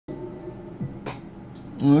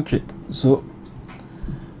Okay, so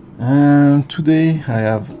today I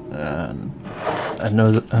have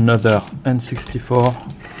another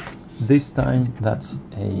N64. This time that's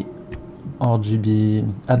a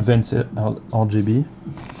RGB, advanced RGB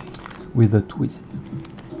with a twist.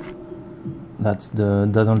 That's the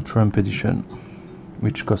Donald Trump edition,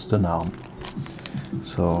 which cost an arm.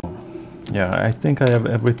 So yeah, I think I have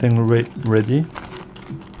everything ready.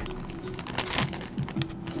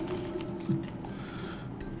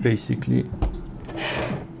 Basically,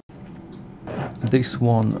 this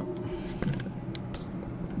one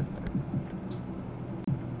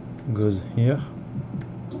goes here,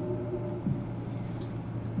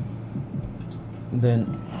 then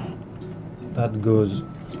that goes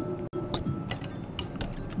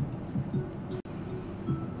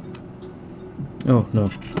oh no,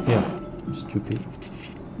 yeah, stupid.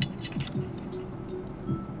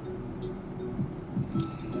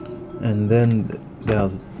 And then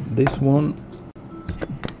there's this one,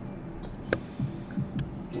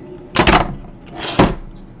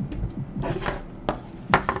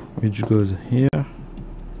 which goes here,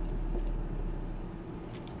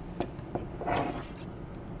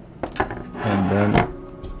 and then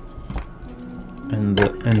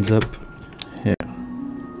ends up here.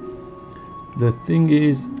 The thing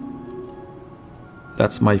is,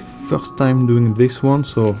 that's my first time doing this one,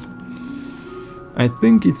 so I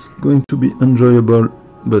think it's going to be enjoyable,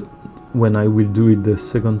 but when I will do it the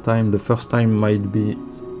second time, the first time might be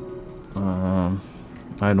I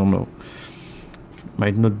don't know,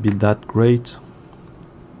 might not be that great.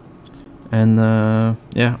 And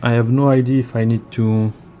yeah, I have no idea if I need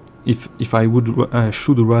to, if I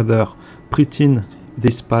should rather pre-tin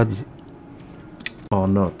these pads or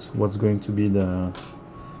not. What's going to be the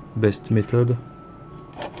best method?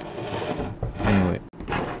 Anyway,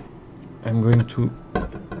 I'm going to.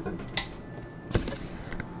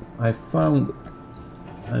 I find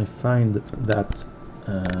that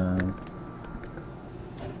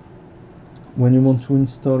when you want to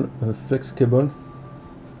install a flex cable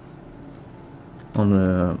on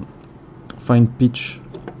a fine pitch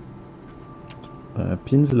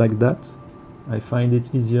pins like that, I find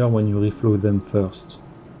it easier when you reflow them first.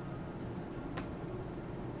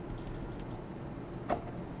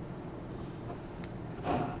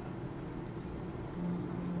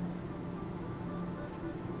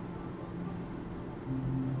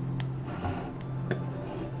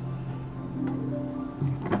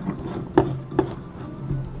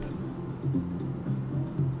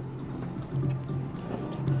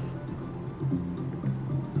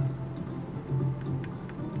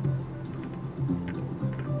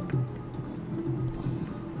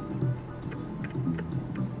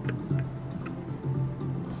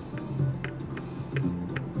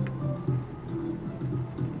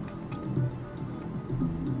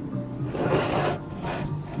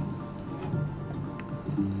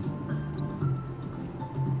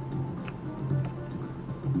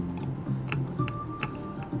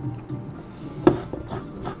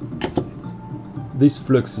 This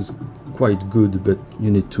flux is quite good, but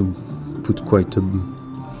you need to put quite a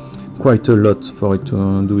lot for it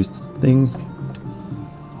to do its thing,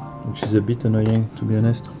 which is a bit annoying, to be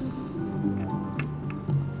honest.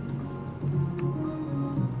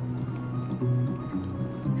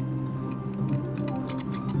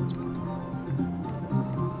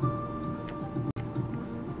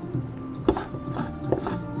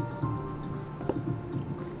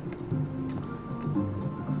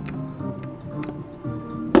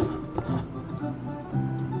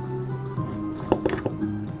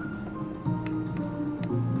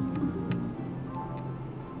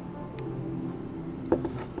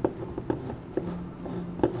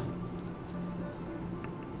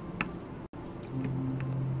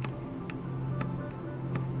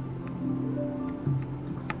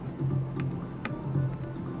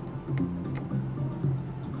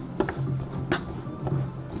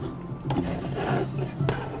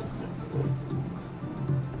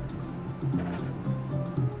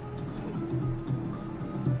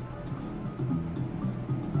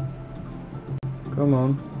 Come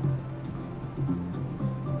on.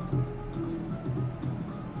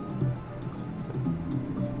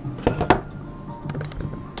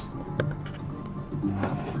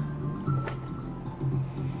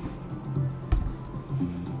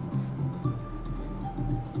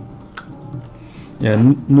 Yeah,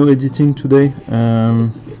 no editing today.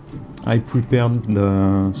 I prepared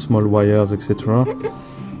the small wires, etc.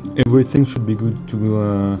 Everything should be good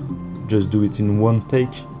to just do it in one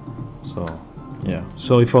take. So yeah,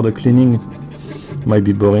 sorry for the cleaning, might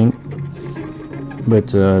be boring. but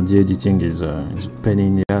the editing is a pain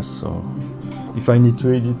in the ass, so if I need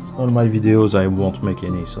to edit all my videos I won't make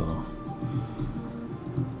any, so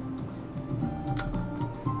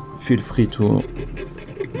feel free to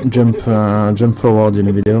jump forward in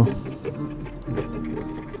a video.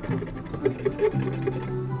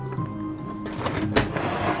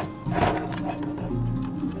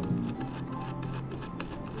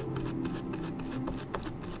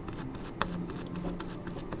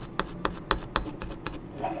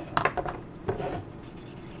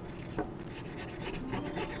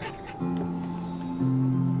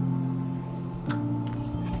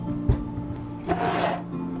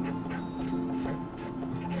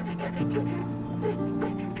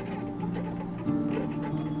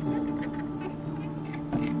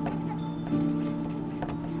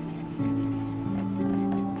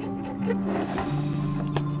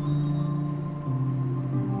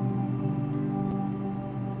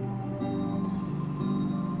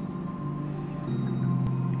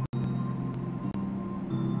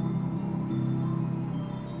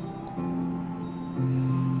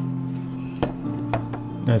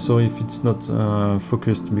 So if it's not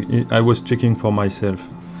focused, I was checking for myself.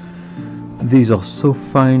 These are so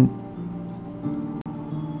fine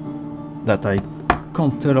that I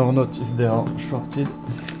can't tell or not if they are shorted.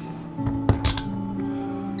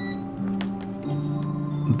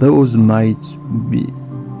 Those might be,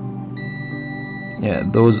 yeah,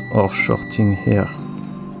 those are shorting here.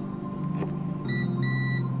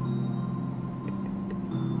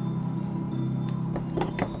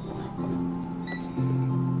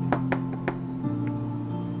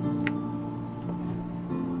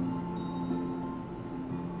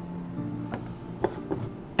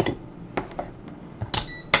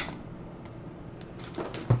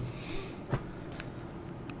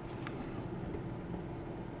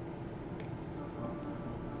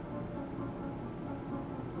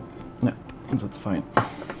 Yeah, that's fine.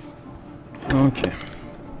 Okay.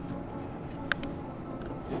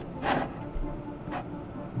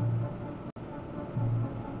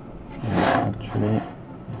 Actually,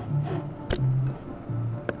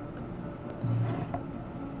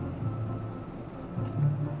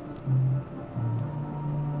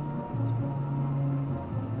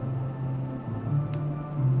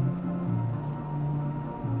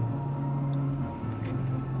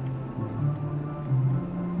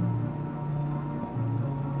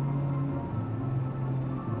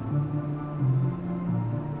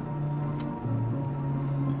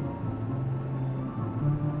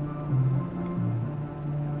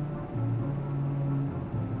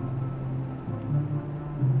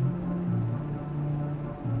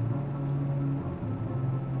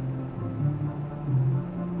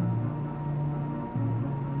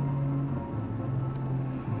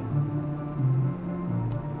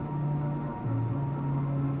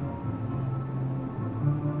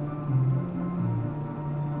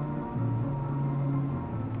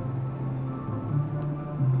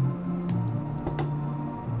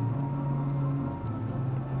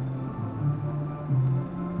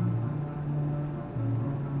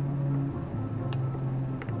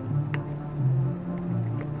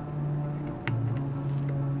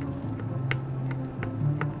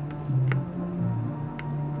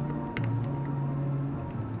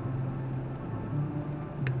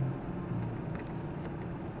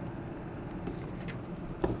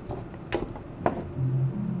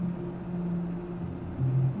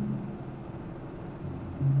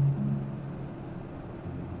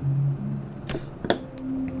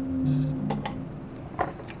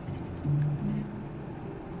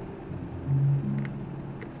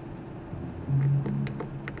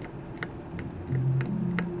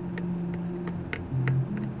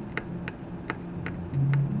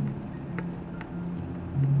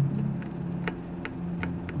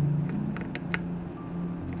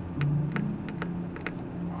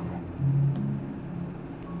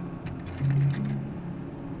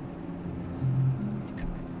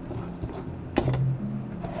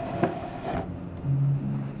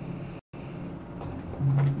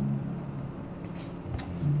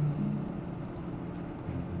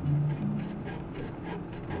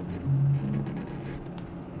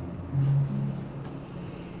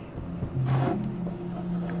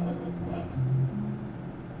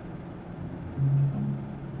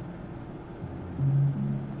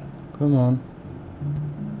 come on.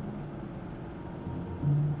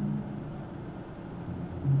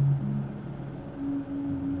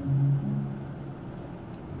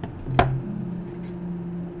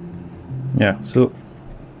 Yeah, so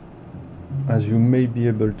as you may be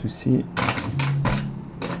able to see,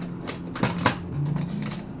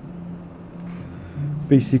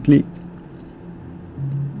 basically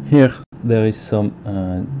Here there is some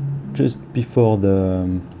just before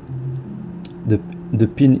the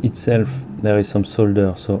pin itself there is some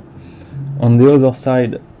solder, so on the other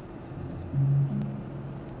side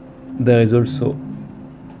there is also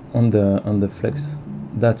on the flex,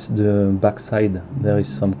 that's the back side, there is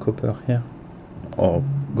some copper here or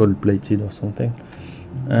gold plated or something.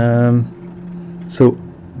 So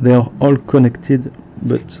they are all connected,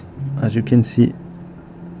 but as you can see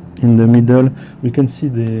in the middle we can see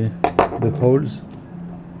the holes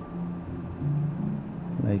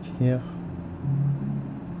like here.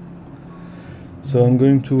 So I'm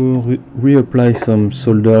going to reapply some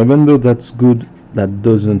solder, even though that's good, that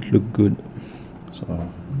doesn't look good. So,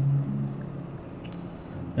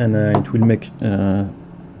 and it will make a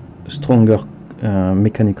stronger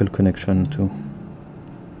mechanical connection too.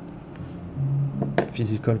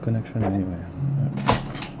 Physical connection anyway.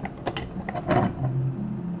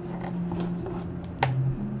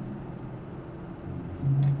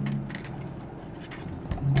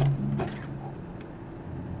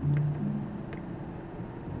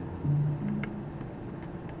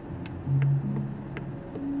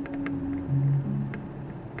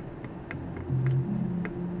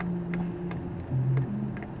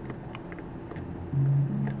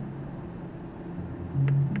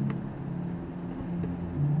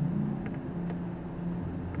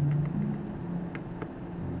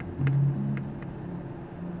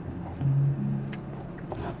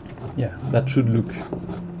 Yeah, that should look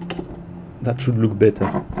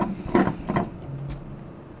better.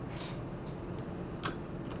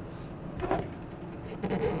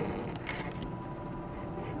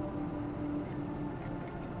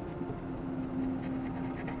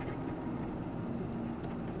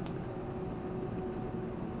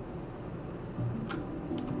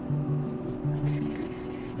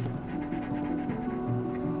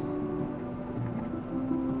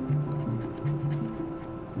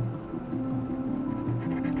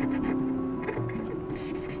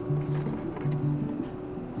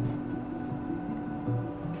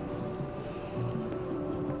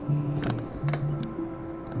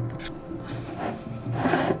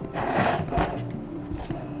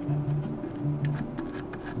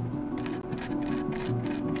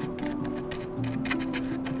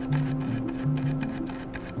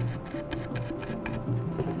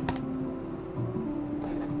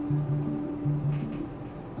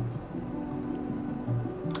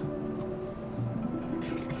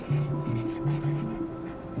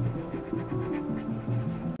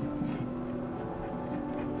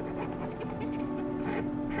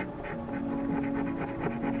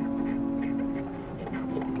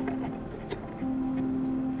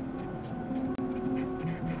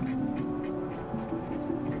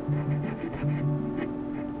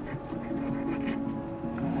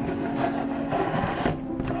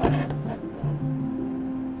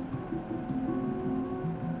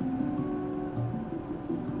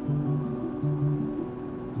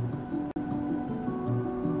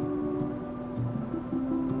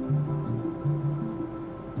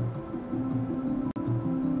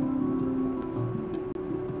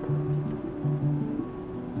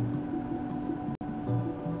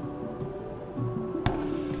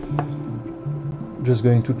 Just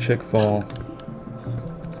going to check for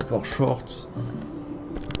shorts.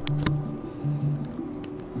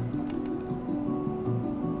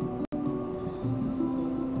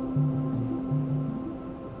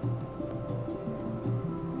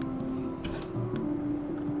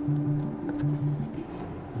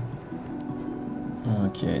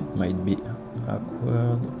 Okay, it might be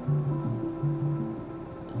awkward.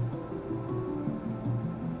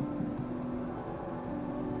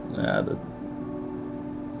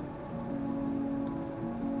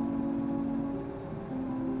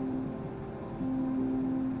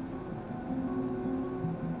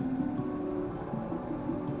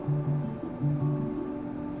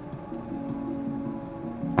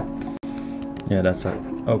 Yeah, that's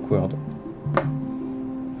awkward.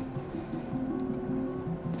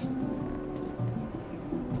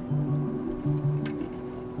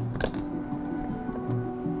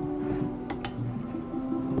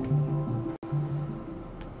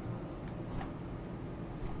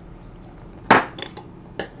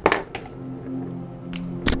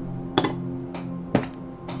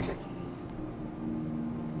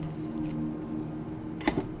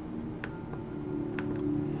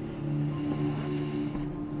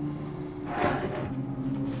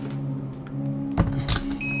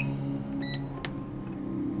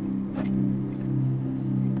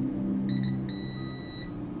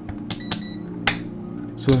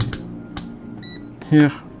 So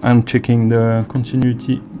here I'm checking the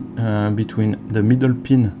continuity between the middle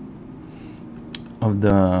pin of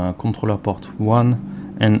the controller port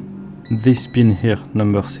 1 and this pin here,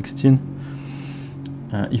 number 16.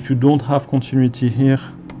 If you don't have continuity here,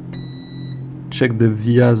 check the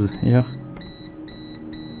vias here.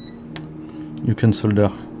 You can solder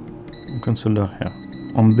here.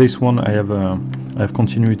 On this one I have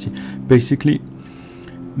continuity. Basically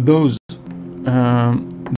those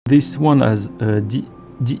this one has a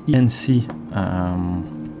DENC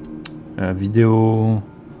video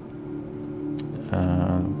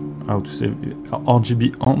how to say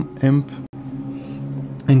RGB amp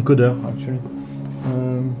encoder actually.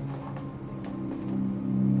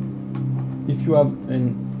 If you have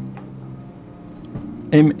an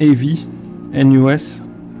MAV NUS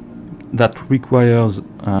that requires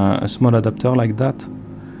a small adapter like that,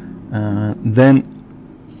 then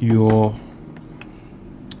your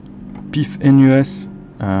PIF NUS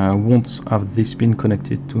won't have this pin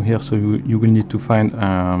connected to here, so you will need to find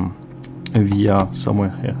a VR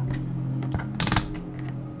somewhere here.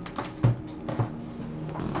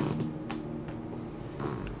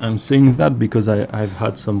 I'm saying that because I've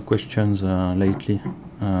had some questions lately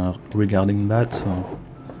regarding that, so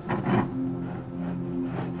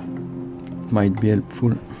it might be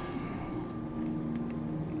helpful.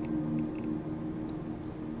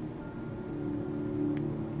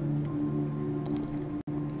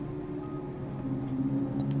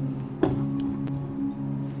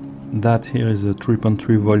 That here is a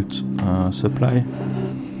 3.3 volt supply.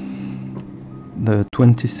 The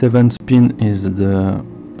 27th pin is the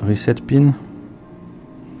reset pin.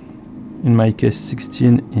 In my case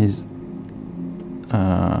 16 is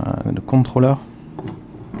the controller.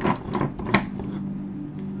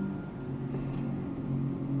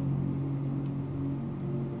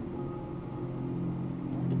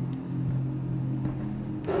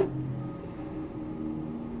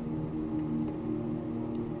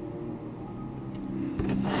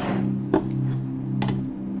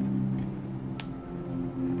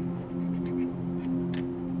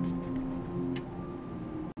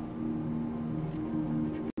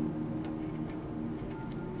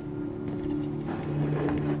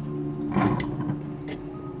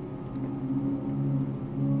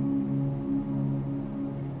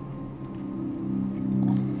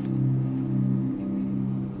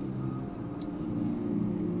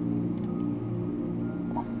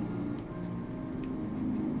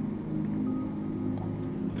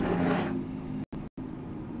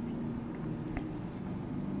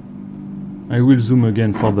 I will zoom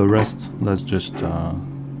again for the rest. That's just a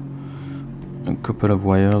couple of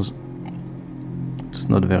wires. It's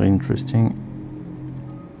not very interesting.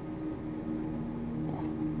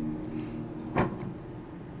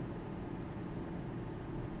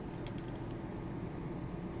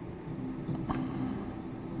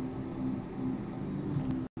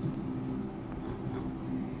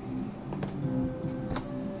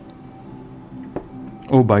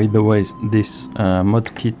 Oh, by the way, this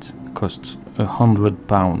mod kit costs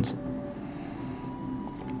 £100.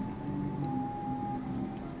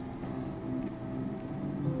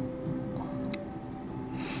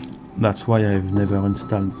 That's why I've never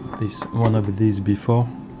installed one of these before.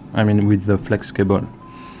 I mean, with the flex cable.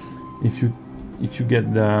 If you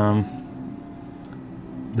get the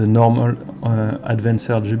normal advanced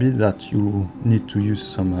RGB that you need to use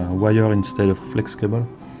some wire instead of flex cable,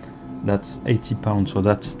 that's £80. So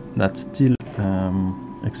that's still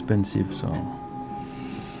expensive. So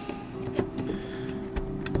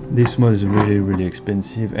this mod is really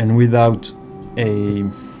expensive, and without a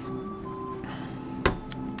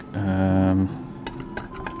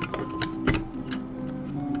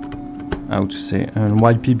how to say an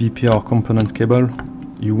YPBP or component cable,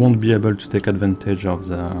 you won't be able to take advantage of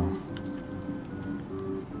the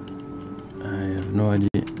I have no idea.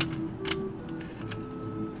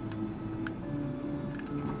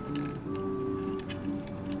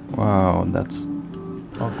 Wow, that's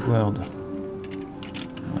awkward.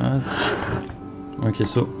 Okay,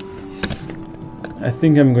 so I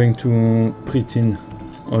think I'm going to pre-tin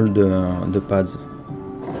all the pads.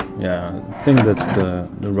 Yeah, I think that's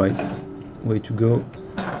the right way to go.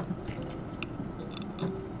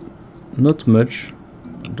 Not much.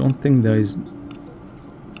 I don't think there is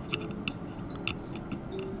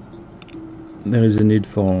a need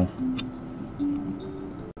for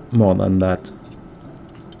more than that.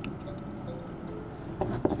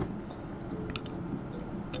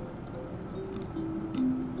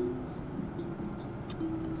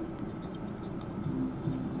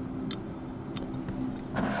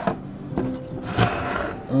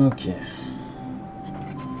 Okay.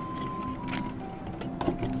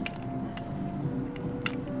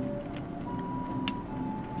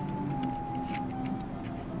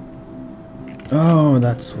 Oh,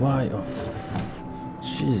 that's why. Oh,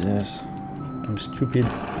 Jesus, I'm stupid.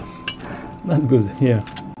 That goes here.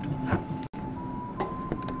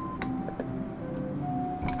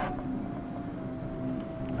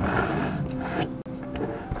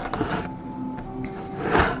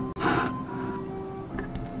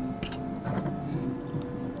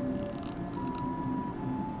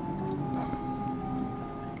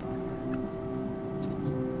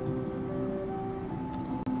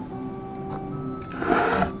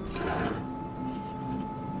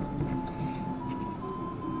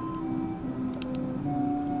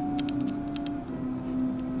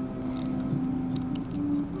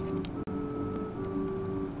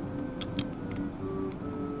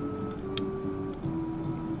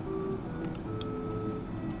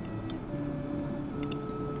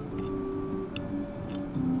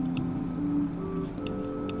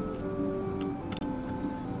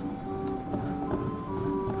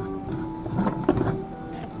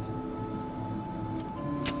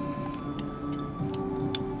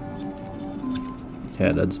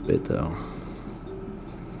 Yeah, that's better.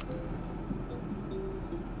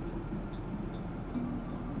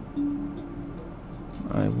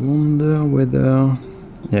 I wonder whether...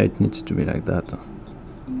 yeah, it needs to be like that.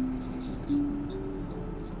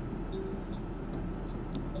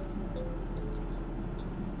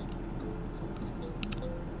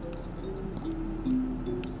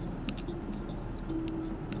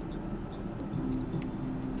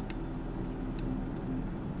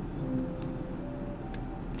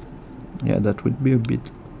 Yeah, that would be a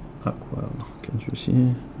bit awkward. Can't you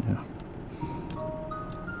see? Yeah.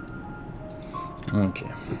 Okay.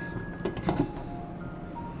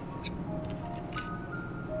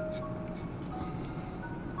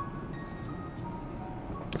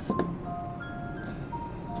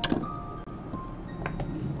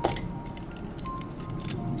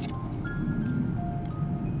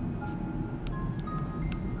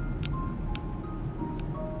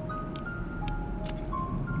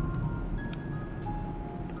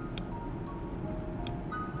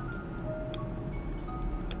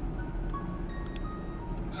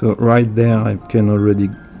 So right there I can already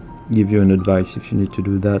give you an advice if you need to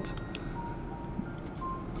do that.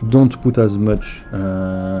 Don't put as much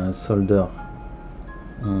solder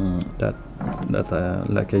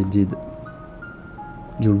like I did.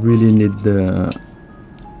 You really need a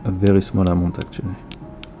very small amount actually.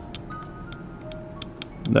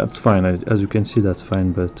 That's fine, as you can see that's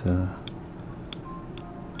fine, but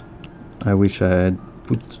I wish I had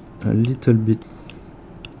put a little bit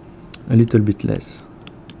less.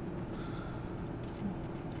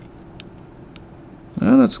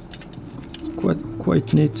 That's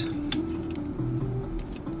quite neat.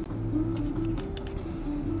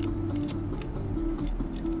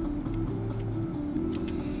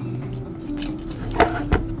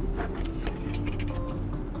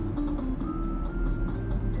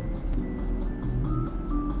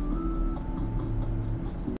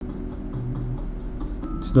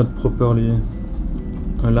 It's not properly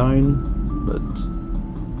aligned, but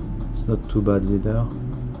it's not too bad either.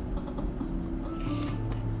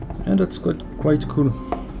 And that's quite cool.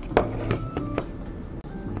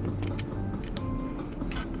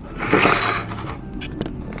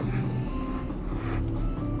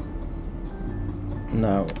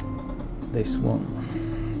 Now this one.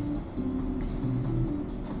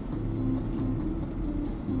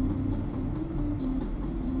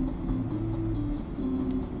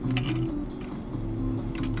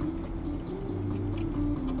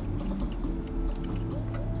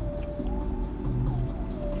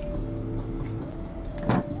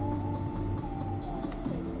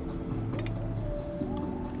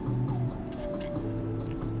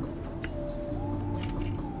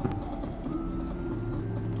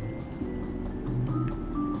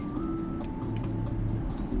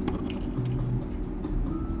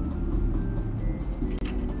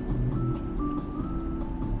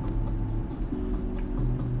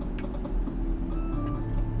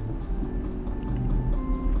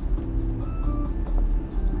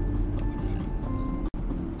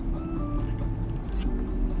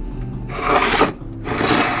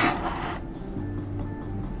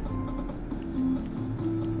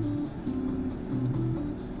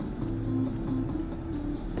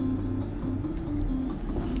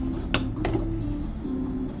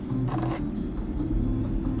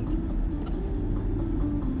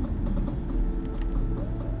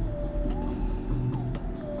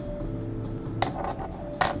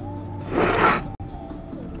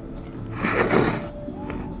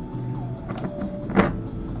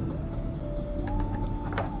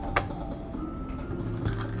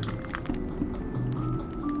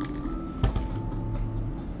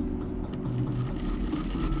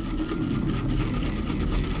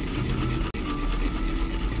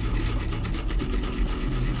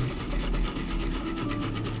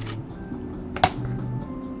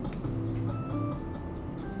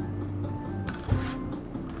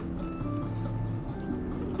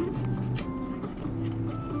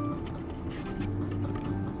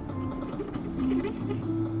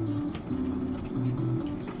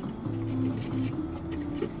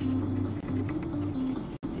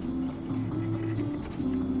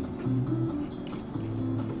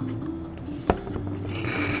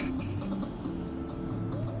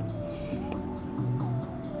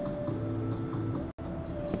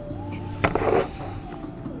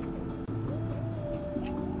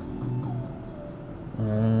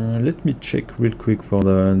 let me check real quick for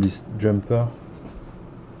this jumper.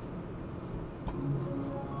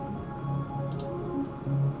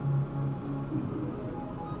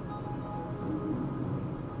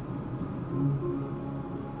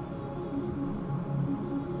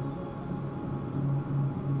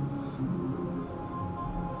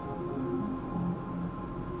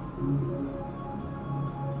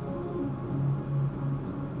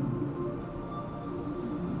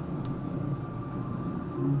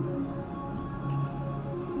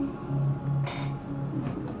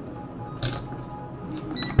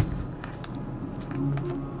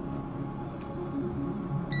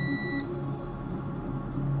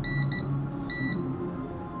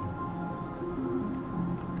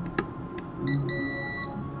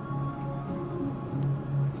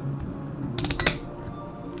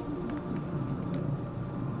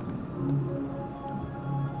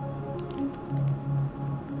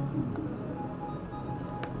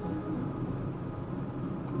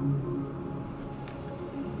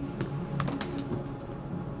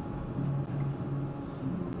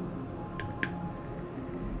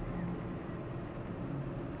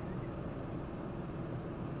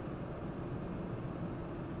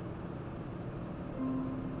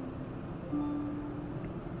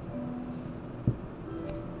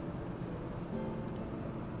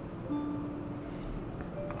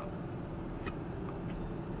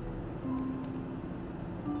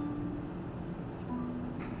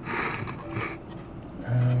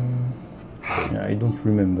 Yeah, I don't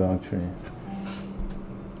remember actually.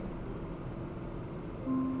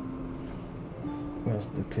 Where's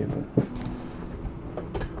the cable?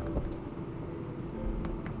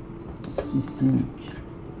 C-Sync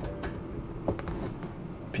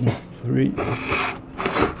pin 3.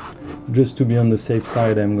 Just to be on the safe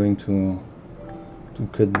side, I'm going to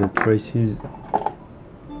cut the traces.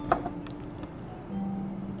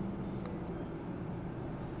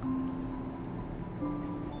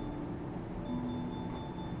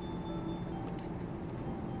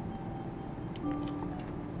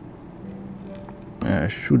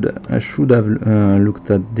 I should have looked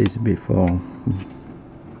at this before.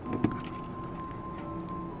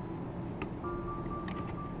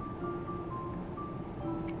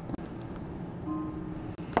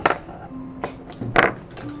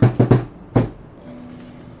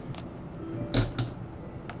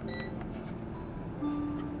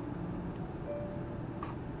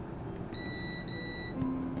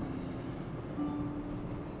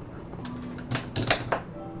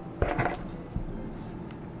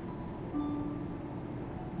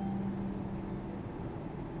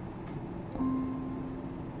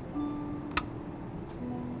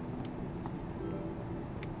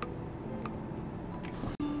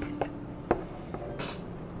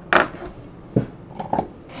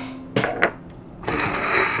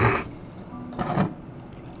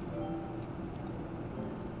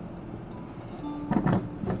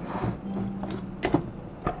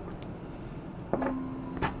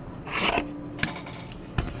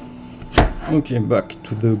 Okay, back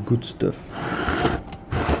to the good stuff.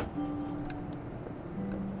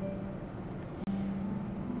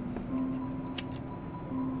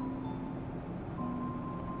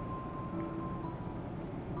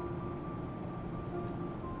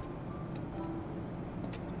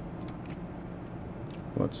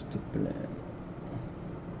 What's the plan?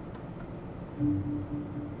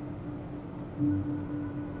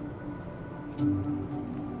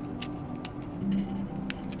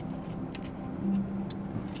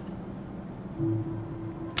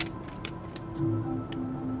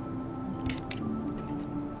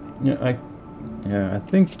 Yeah, I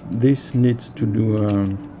think this needs to do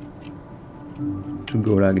to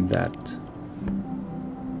go like that.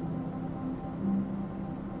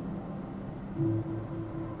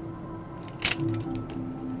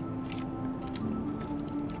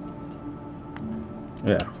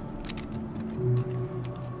 Yeah.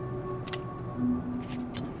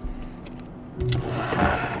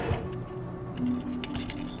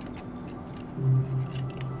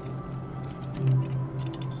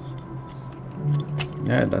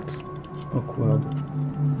 Yeah, that's awkward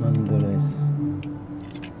nonetheless.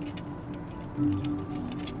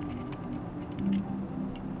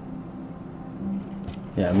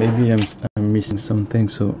 Yeah, maybe I'm missing something,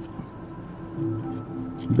 so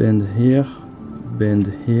bend here,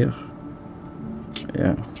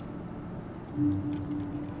 yeah.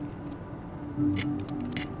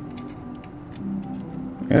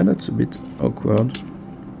 Yeah, that's a bit awkward.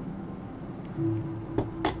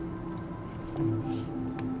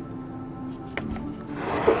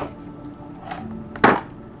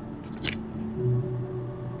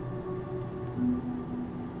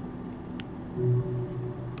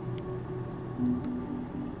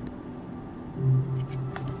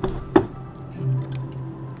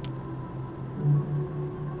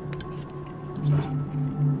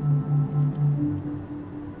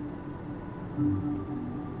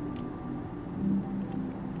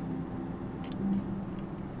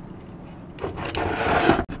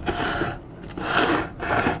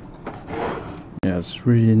 Yeah, it's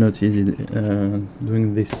really not easy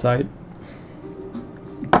doing this side.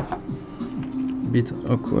 Bit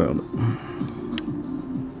awkward.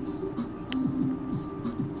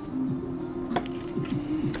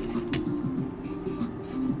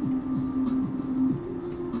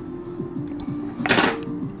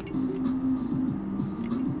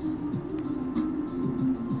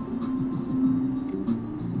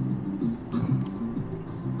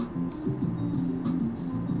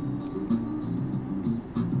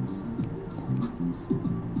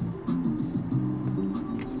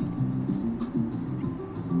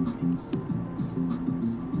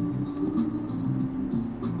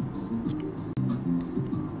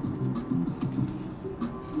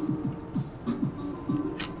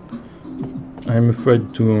 I'm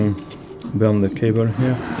afraid to burn the cable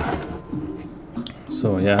here.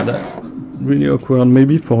 So yeah, that's really awkward.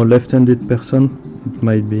 Maybe for a left-handed person it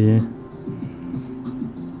might be a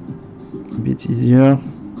bit easier.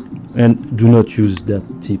 And do not use that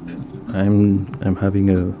tip. I'm having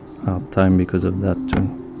a hard time because of that too.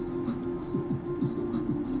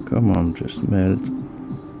 Come on, just melt.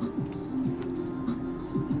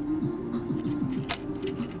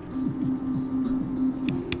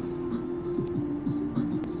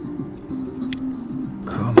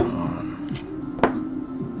 Come on.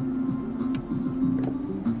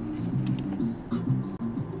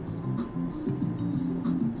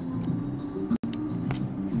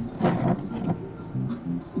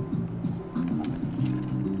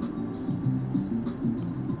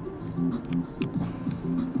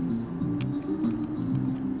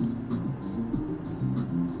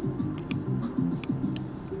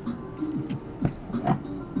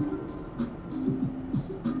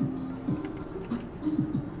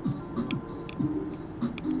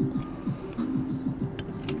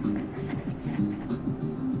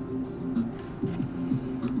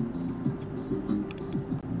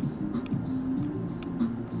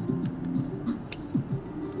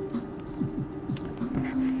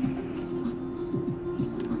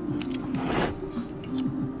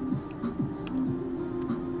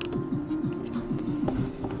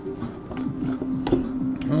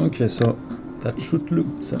 Okay, so that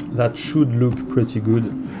should look pretty good.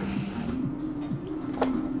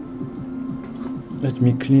 Let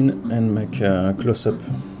me clean and make a close-up.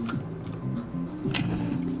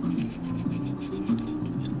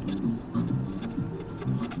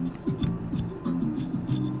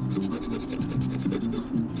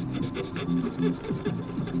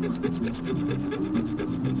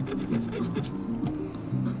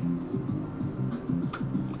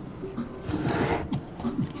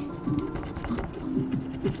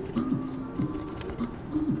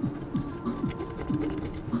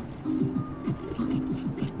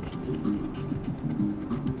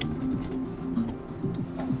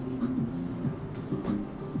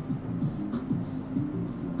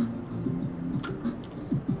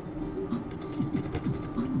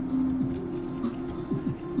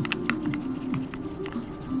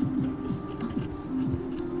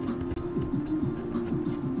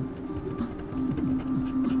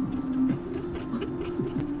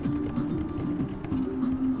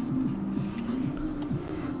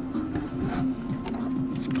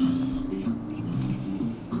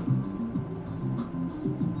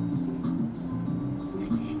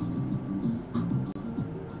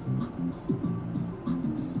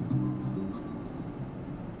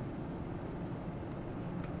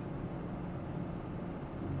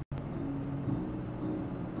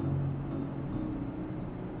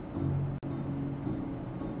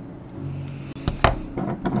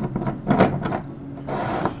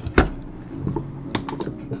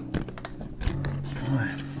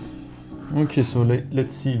 Okay, so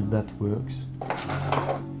let's see if that works.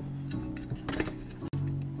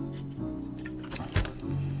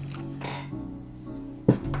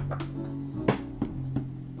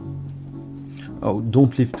 Oh,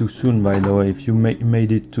 don't leave too soon, by the way. If you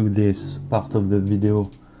made it to this part of the video,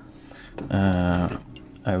 I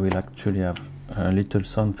will actually have a little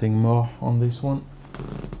something more on this one.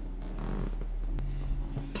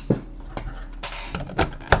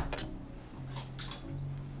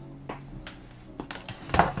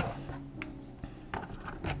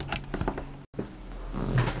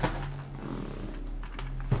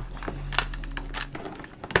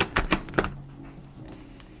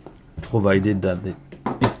 Provided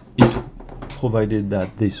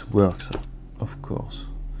that this works, of course.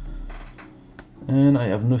 And I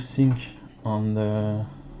have nothing on the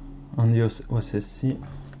OSSC,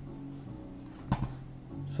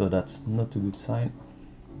 so that's not a good sign.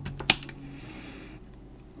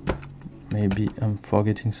 Maybe I'm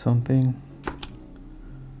forgetting something.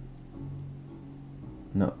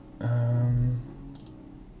 No,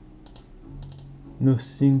 no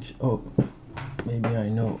sync. Oh, maybe I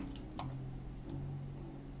know.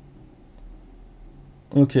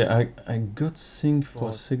 Okay, I got sync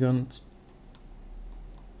for a second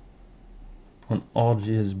on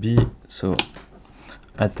RGB, so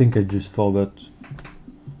I think I just forgot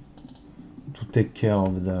to take care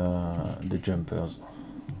of the jumpers.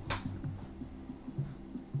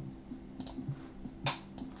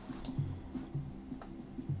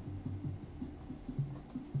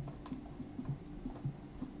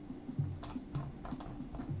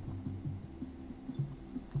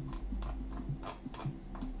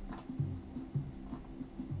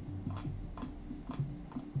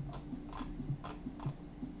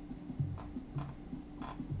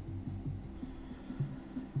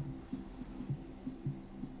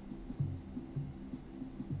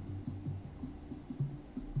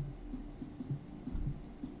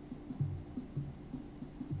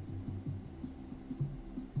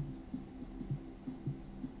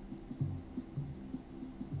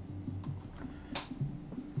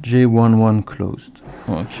 J11 closed.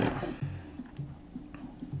 Okay.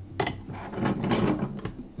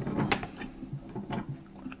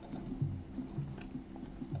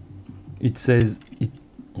 It says it.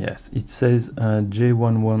 Yes, it says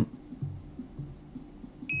J11.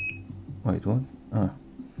 Wait, what?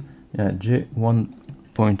 Yeah,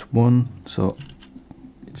 J1.1. So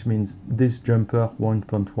it means this jumper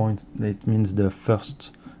 1.1. It means the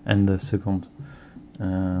first and the second.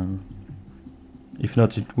 If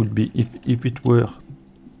not, it would be if it were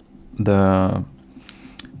the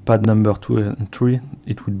pad number 2 and 3,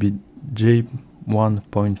 it would be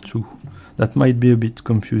J1.2. That might be a bit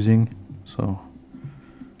confusing. So,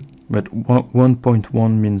 but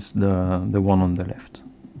 1.1 means the one on the left.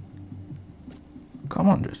 Come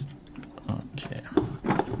on, just okay.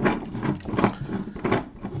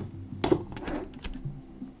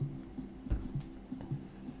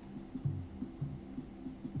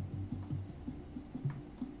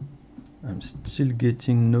 I'm still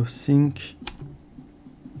getting no sync.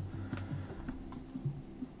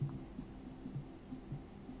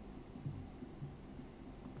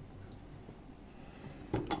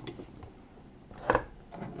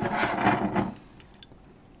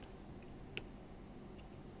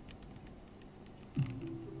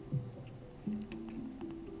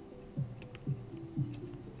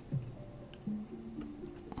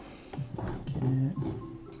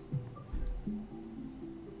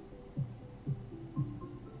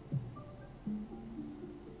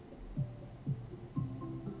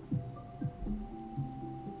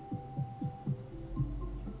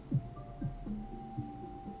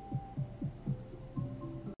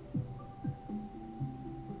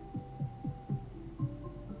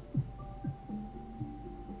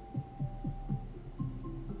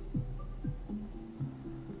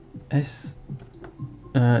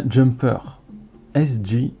 Jumper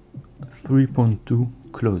SG 3.2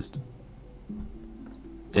 closed.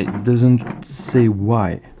 It doesn't say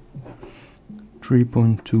why.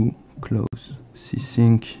 3.2 close. See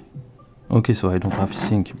sync. Okay, so I don't have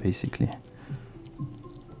sync basically.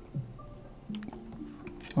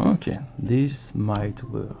 Okay, this might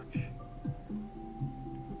work.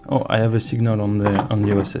 Oh, I have a signal on the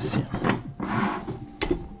OSSC.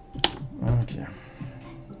 Okay.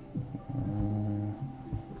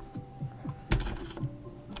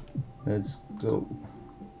 Let's go.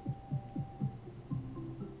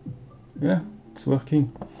 Yeah, it's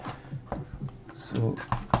working. So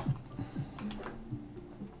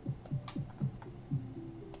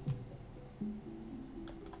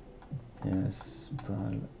yes,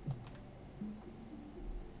 PAL.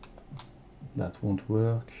 That won't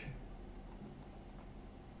work.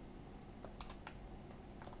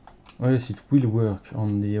 Oh yes, it will work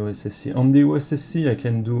on the OSSC. On the OSSC I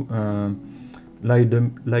can do light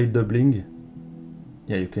doubling.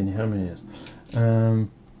 Yeah, you can hear me, yes.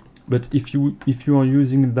 But if you are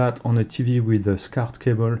using that on a TV with a SCART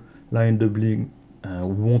cable, line doubling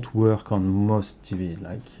won't work on most TV,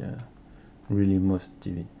 like really most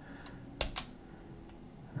TV.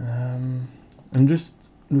 I'm just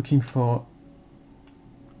looking for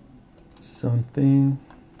something.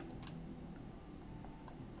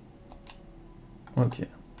 Okay,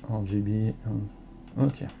 RGB.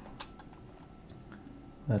 Okay,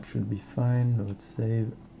 that should be fine. Let's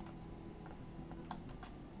save.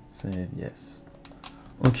 Save, yes.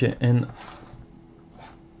 Okay, and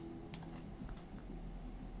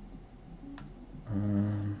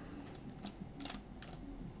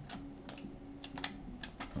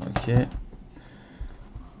okay.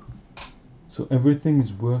 So everything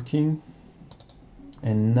is working,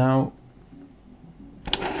 and now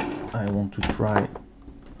I want to try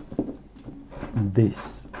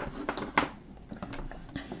this.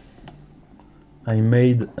 I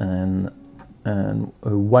made a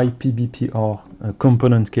YPBPR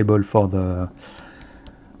component cable for the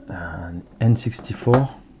N64.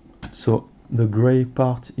 So the gray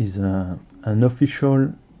part is an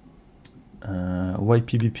official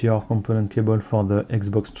YPBPR component cable for the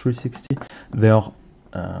Xbox 360. They are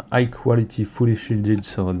high quality, fully shielded,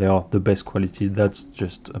 so they are the best quality. That's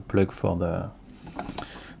just a plug for the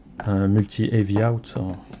multi-AV out.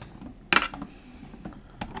 So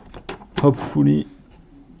hopefully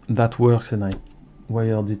that works and I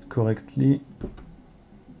wired it correctly.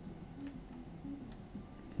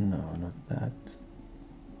 No, not that.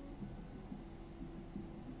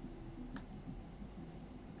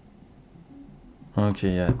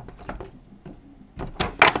 Okay, yeah.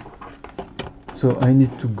 So I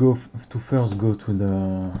need to go to first go to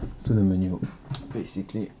the menu,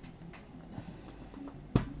 basically.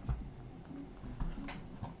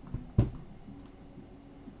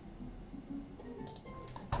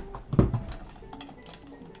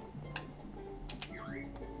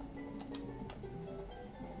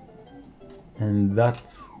 And that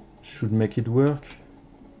should make it work,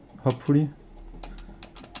 hopefully.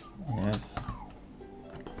 Yes.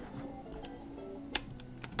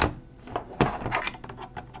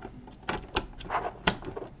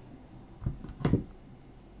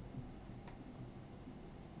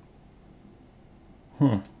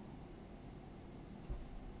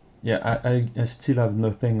 Yeah, I still have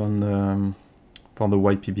nothing on the for the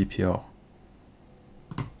YPBPR.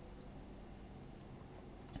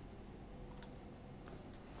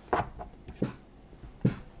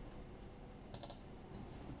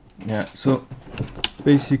 Yeah, so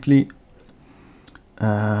basically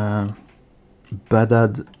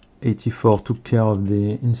Badad84 took care of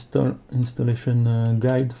the installation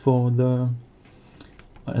guide for the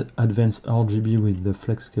advanced RGB with the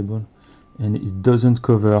flex cable, and it doesn't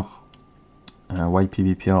cover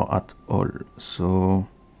YPBPR at all, so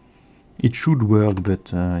it should work,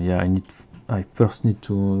 but yeah, I first need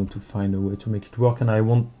to find a way to make it work, and I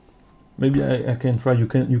won't. Maybe I can try. You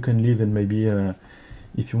can leave, and maybe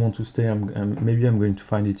if you want to stay, maybe I'm going to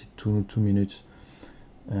find it in 2 minutes.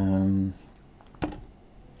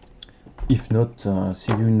 If not,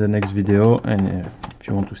 see you in the next video, and if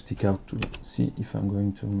you want to stick out to see if I'm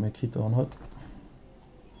going to make it or not.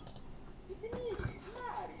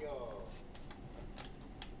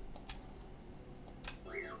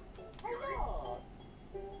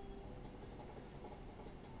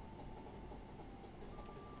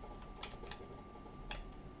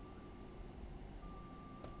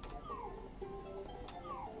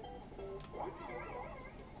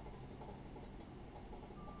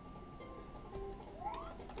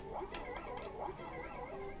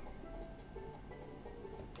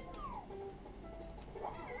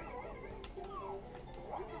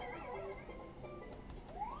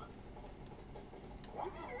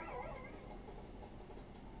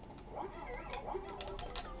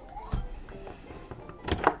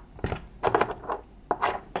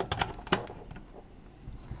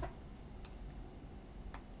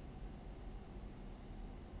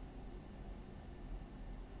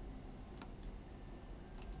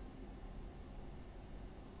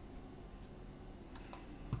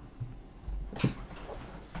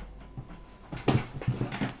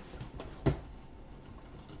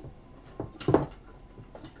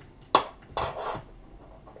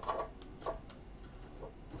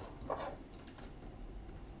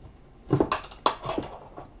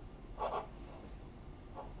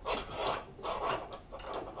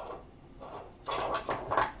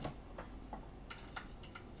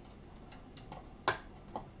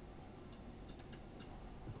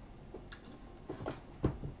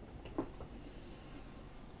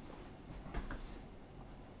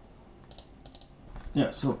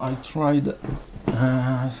 Yeah, so I tried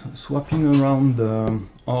swapping around the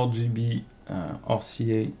RGB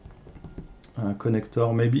RCA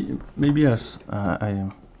connector. Maybe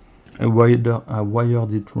I wired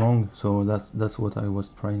it wrong, so that's what I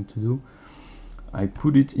was trying to do. I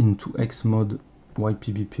put it in 2x mode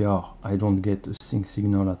YPBPR. I don't get a sync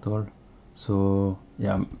signal at all. So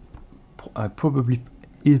yeah, I probably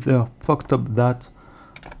either fucked up that,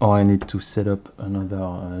 or I need to set up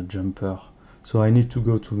another jumper. So I need to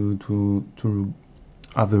go to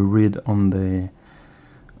have a read on the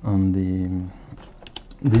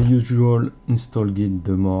usual install guide,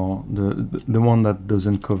 the one that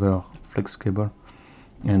doesn't cover flex cable,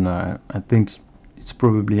 and I think it's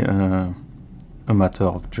probably a matter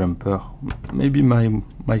of jumper, maybe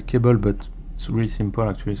my cable, but it's really simple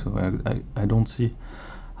actually, so I don't see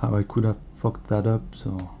how I could have fucked that up.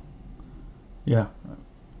 So yeah,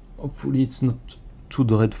 hopefully it's not too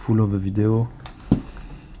dreadful of a video,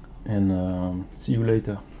 and see you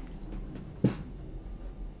later.